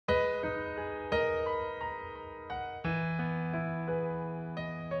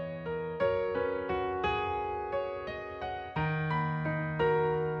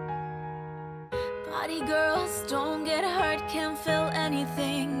naughty girls don't get hurt, can't feel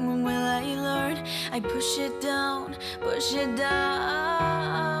anything. When will I learn? I push it down, push it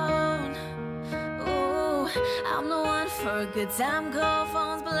down. Ooh, I'm the one for a good time call.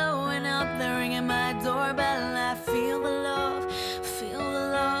 Phone's blowing up, they're ringing my doorbell. I feel the love, feel the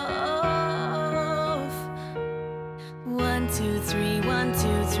love. 1, 2, 3, 1,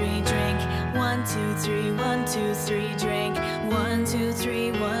 2, 3, drink. 1, 2, 3, 1, 2, 3, drink. 1, 2,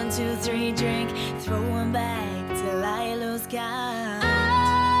 3, 1, 2, 3, drink. Throw 'em back till I lose count.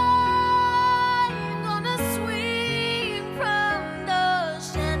 I'm gonna swing from the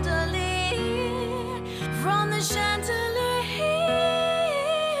chandelier, from the chandelier.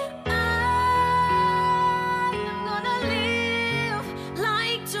 I'm gonna live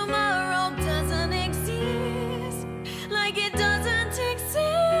like tomorrow doesn't exist, like it doesn't exist.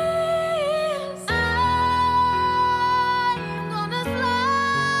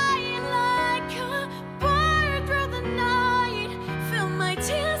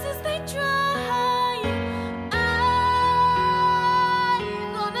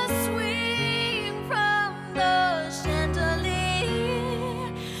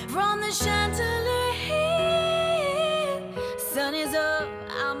 Sun is up,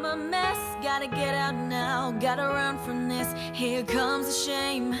 I'm a mess. Gotta get out now, gotta run from this. Here comes the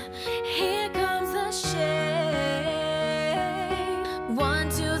shame, here comes the shame. 1,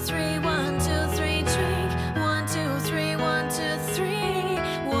 2, 3, 1, 2, 3, drink. 1, 2, 3, 1, 2, 3.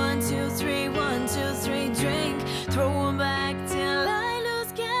 1, 2, 3, 1, 2, 3, drink. Throw 'em back till I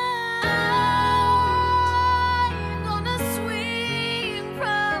lose count. I'm gonna swing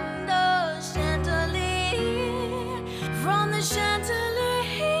from the chandelier, from the chandelier.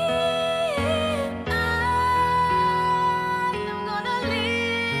 I'm gonna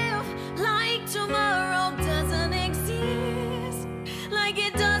live like tomorrow doesn't exist, like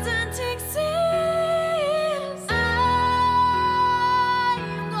it doesn't exist.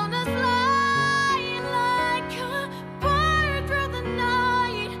 I'm gonna fly like a bird through the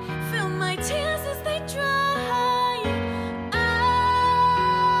night, feel my tears as they dry.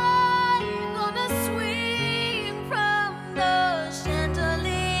 I'm gonna swing from the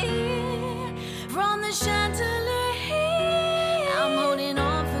chandelier, from the chandelier. I'm holding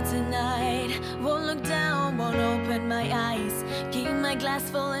on for tonight, won't look down, won't open my eyes. Keep my glass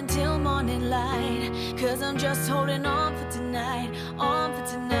full until morning light, 'cause I'm just holding on for tonight, on for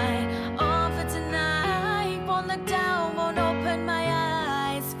tonight, on for tonight. Won't look down, won't open my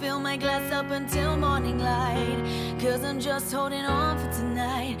eyes. Fill my glass up until morning light, 'cause I'm just holding on for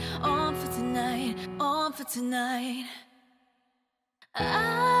tonight, on for tonight, on for tonight. I'm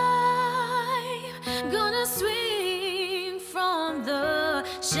gonna swing from the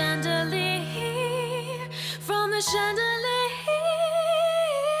chandelier, from the chandelier.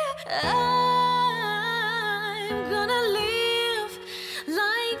 I'm gonna live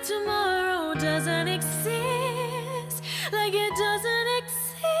like tomorrow doesn't exist.